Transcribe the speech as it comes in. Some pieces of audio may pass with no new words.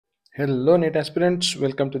Hello, Neet aspirants.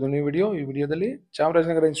 Welcome to the new video. ಈ ವಿಡಿಯೋದಲ್ಲಿ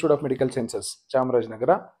Chamarajanagar institute of medical sciences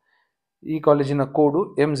Chamarajanagar ಈ ಕಾಲೇಜಿನ ಕೋಡು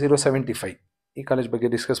M075. ಈ ಕಾಲೇಜ್ ಬಗ್ಗೆ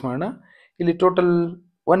ಡಿಸ್ಕಸ್ ಮಾಡೋಣ. ಇಲ್ಲಿ ಟೋಟಲ್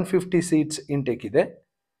 150 ಸೀಟ್ಸ್ ಇಂಟೇಕ್ ಇದೆ.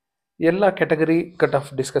 ಎಲ್ಲ ಕ್ಯಾಟಗರಿ ಕಟ್ ಆಫ್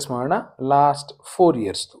ಡಿಸ್ಕಸ್ ಮಾಡೋಣ. ಲಾಸ್ಟ್ 4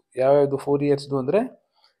 ಇಯರ್ಸ್ದು ಯಾವ್ಯಾವುದು 4 ಇಯರ್ಸ್ದು ಅಂದರೆ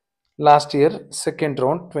last year second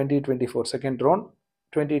round 2024 second round,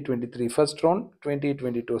 2023 first round,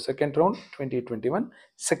 2022 second round, 2021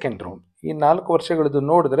 second round. ಈ 4 ವರ್ಷಗಳದ್ದು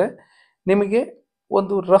ನೋಡಿದ್ರೆ ನಿಮಗೆ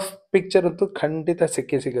ಒಂದು ರಫ್ ಪಿಕ್ಚರ್ ಅಂತೂ ಖಂಡಿತ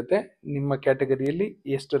ಸಿಗುತ್ತೆ. ನಿಮ್ಮ ಕ್ಯಾಟಗರಿಯಲ್ಲಿ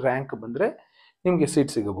ಎಷ್ಟು ರ್ಯಾಂಕ್ ಬಂದರೆ ನಿಮಗೆ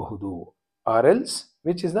ಸೀಟ್ ಸಿಗಬಹುದು, R else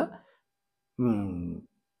which is the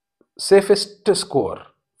safest score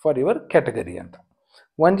for your category ಅಂತ.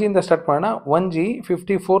 1Gಯಿಂದ ಸ್ಟಾರ್ಟ್ ಮಾಡೋಣ. 1G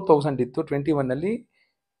 54,000 ಇತ್ತು 21ನಲ್ಲಿ,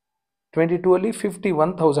 22ಅಲ್ಲಿ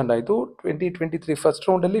 51,000 ಆಯಿತು, 2023 ಫಸ್ಟ್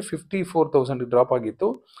ರೌಂಡಲ್ಲಿ 54,000 ಡ್ರಾಪ್ ಆಗಿತ್ತು,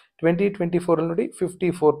 2024ಅಲ್ಲಿ ನೋಡಿ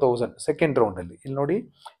 54,000 ಸೆಕೆಂಡ್ ರೌಂಡಲ್ಲಿ. ಇಲ್ಲಿ ನೋಡಿ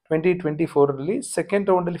 2024ಅಲ್ಲಿ ಸೆಕೆಂಡ್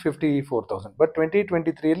ರೌಂಡಲ್ಲಿ 54,000, ಬಟ್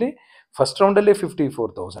 2023ಅಲ್ಲಿ ಫಸ್ಟ್ ರೌಂಡಲ್ಲಿ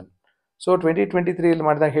 54,000. ಸೊ 2023ಅಲ್ಲಿ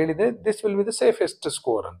ಮಾಡಿದಾಗ ಹೇಳಿದೆ this will be the safest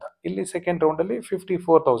score ಅಂತ. ಇಲ್ಲಿ ಸೆಕೆಂಡ್ ರೌಂಡಲ್ಲಿ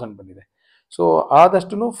 54,000 ಬಂದಿದೆ. ಸೊ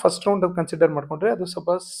ಆದಷ್ಟು ಫಸ್ಟ್ ರೌಂಡಲ್ಲಿ ಕನ್ಸಿಡರ್ ಮಾಡಿಕೊಂಡ್ರೆ ಅದು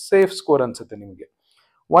ಸ್ವಲ್ಪ ಸೇಫ್ ಸ್ಕೋರ್ ಅನಿಸುತ್ತೆ ನಿಮಗೆ.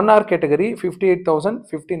 1R category 58,000,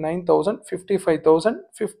 59,000, 55,000,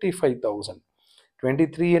 55,000.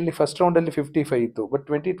 23ಅಲ್ಲಿ ಫಸ್ಟ್ ರೌಂಡಲ್ಲಿ 55 ಇತ್ತು, ಬಟ್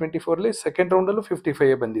 2024ಅಲ್ಲಿ ಸೆಕೆಂಡ್ ರೌಂಡಲ್ಲೂ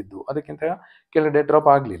 55 ಬಂದಿದ್ದು, ಅದಕ್ಕಿಂತ ಕೆಳಗಡೆ ಡ್ರಾಪ್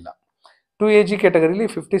ಆಗಲಿಲ್ಲ. 2AG ಕ್ಯಾಟಗರಿಲಿ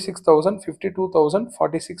 56,000, 52,000,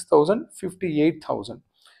 46,000, 58,000.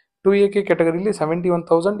 2AK ಕ್ಯಾಟಗರಿಲಿ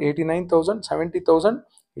 71,000, 89,000, 70,000.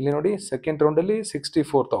 ಇಲ್ಲಿ ನೋಡಿ ಸೆಕೆಂಡ್ ರೌಂಡಲ್ಲಿ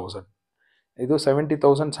 64,000. ಇದು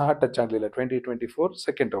 70,000 ಸಹ ಟಚ್ ಆಗಲಿಲ್ಲ 2024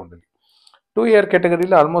 second ರೌಂಡಲ್ಲಿ. 2AR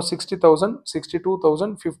ಕ್ಯಾಟಗರಿಲಿ almost 60,000, 62,000,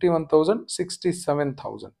 51,000,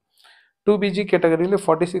 67,000. 2BG ಕ್ಯಾಟಗರಿಲಿ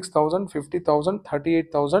 46,000, 50,000,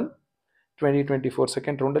 38,000. 2024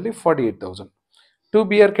 second ರೌಂಡಲ್ಲಿ 48,000.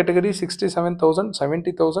 2BR category 67,000,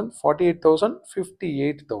 70,000, 48,000,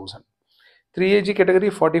 58,000. 3AG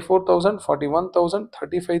category 44,000, 41,000,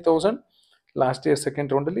 35,000. Last year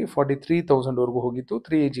second ರೌಂಡಲ್ಲಿ 43,000 ವರೆಗೂ ಹೋಗಿತ್ತು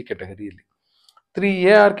 3AG ಕ್ಯಾಟಗರಿಯಲ್ಲಿ.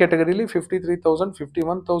 3AR ಕ್ಯಾಟಗರಿಲಿ 53,000,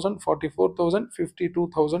 51,000, 44,000,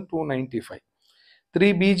 52,295.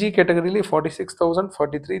 3BG ಕ್ಯಾಟಗರಿಲಿ 46,000,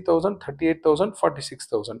 43,000, 38,000,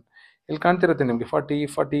 46,000. ಇಲ್ಲಿ ಕಾಣ್ತಿರುತ್ತೆ ನಿಮಗೆ 40,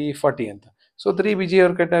 40, 40 ಅಂತ. ಸೊ 3BG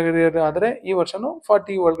ಅವ್ರ ಕ್ಯಾಟಗರಿ ಆದರೆ ಈ ವರ್ಷನೂ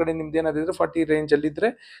 40 ಒಳಗಡೆ ನಿಮ್ದು ಏನಾದಿದ್ರೆ 40 ರೇಂಜಲ್ಲಿದ್ದರೆ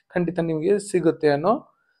ಖಂಡಿತ ನಿಮಗೆ ಸಿಗುತ್ತೆ ಅನ್ನೋ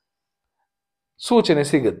ಸೂಚನೆ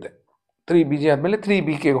ಸಿಗುತ್ತೆ. 3BG ಆದಮೇಲೆ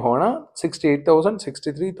 3BKಗೆ ಹೋಗೋಣ. 68,000,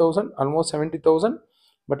 63,000, almost 70,000.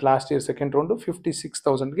 But last year second round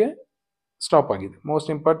 56,000ಗೆ stop ಆಗಿದೆ. ಮೋಸ್ಟ್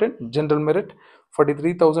ಇಂಪಾರ್ಟೆಂಟ್ ಜನರಲ್ ಮೆರಿಟ್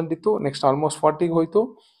 43,000 ಇತ್ತು, ನೆಕ್ಸ್ಟ್ ಆಲ್ಮೋಸ್ಟ್ 40ಗೆ ಹೋಯಿತು.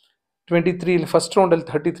 23 ಫಸ್ಟ್ ರೌಂಡಲ್ಲಿ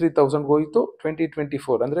 33,000ಗೆ ಹೋಯಿತು.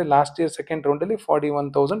 2024 ಅಂದರೆ last year second ರೌಂಡಲ್ಲಿ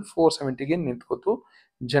 41,470ಗೆ ನಿಂತ್ಕೋತು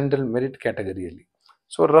general merit ಕ್ಯಾಟಗರಿಯಲ್ಲಿ.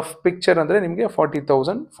 So rough picture ಅಂದರೆ ನಿಮಗೆ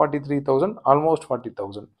 40,000, 43,000, ಆಲ್ಮೋಸ್ಟ್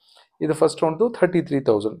 40,000. ಇದು ಫಸ್ಟ್ ರೌಂಡ್ದು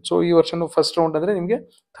 33,000. ಸೊ ಈ ವರ್ಷನೂ ಫಸ್ಟ್ ರೌಂಡ್ ಅಂದರೆ ನಿಮಗೆ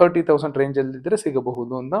 30,000 ರೇಂಜಲ್ಲಿದ್ದರೆ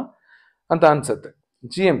ಸಿಗಬಹುದು ಅಂತ ಅನಿಸುತ್ತೆ.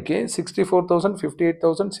 GMK 64,000,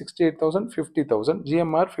 58,000, 68,000, 50,000.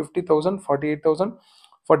 GMR 50,000, 48,000,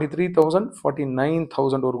 43,000,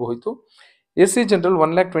 49,000 ವರೆಗೂ ಹೋಯಿತು. SC general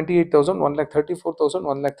 1,28,000, 1,34,000,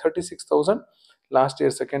 1,36,000. Last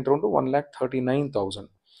year second round 1,39,000.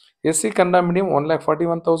 SC Kannada medium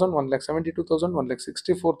 1,41,000, 1,72,000,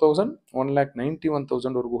 1,64,000,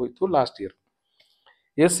 1,91,000 ವರೆಗೂ ಹೋಯಿತು last year.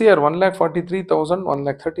 SCR 1,43,000,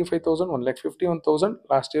 1,35,000, 1,51,000.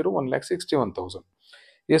 Last year 1,61,000.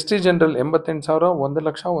 ST general 88,000,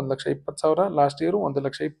 1,00,000, 1,20,000. Last year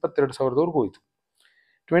 1,22,000ವರೆಗೂ ಹೋಯಿತು.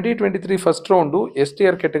 2023 ಫಸ್ಟ್ ರೌಂಡು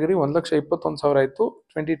STR ಕ್ಯಾಟಗರಿ 1,21,000 ಆಯಿತು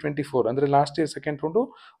 2024. ಅಂದರೆ ಲಾಸ್ಟ್ ಇಯರ್ ಸೆಕೆಂಡ್ ರೌಂಡು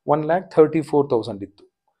 1,34,000 ಇತ್ತು.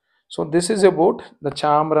 So this is about the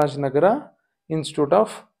Chamarajanagar institute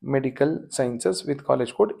of medical sciences with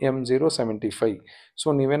college code M075. So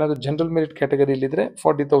ನೀವೇನಾದರೂ general merit ಕ್ಯಾಟಗರಿಯಲ್ಲಿದ್ದರೆ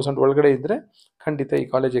 40,000 ಒಳಗಡೆ ಇದ್ದರೆ ಖಂಡಿತ ಈ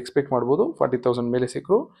college expect ಮಾಡ್ಬೋದು. 40,000 ಮೇಲೆ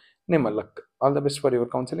ಸಿಕ್ಕರು ನಿಮ್ಮ luck. All the best for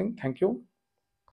your counselling. Thank you.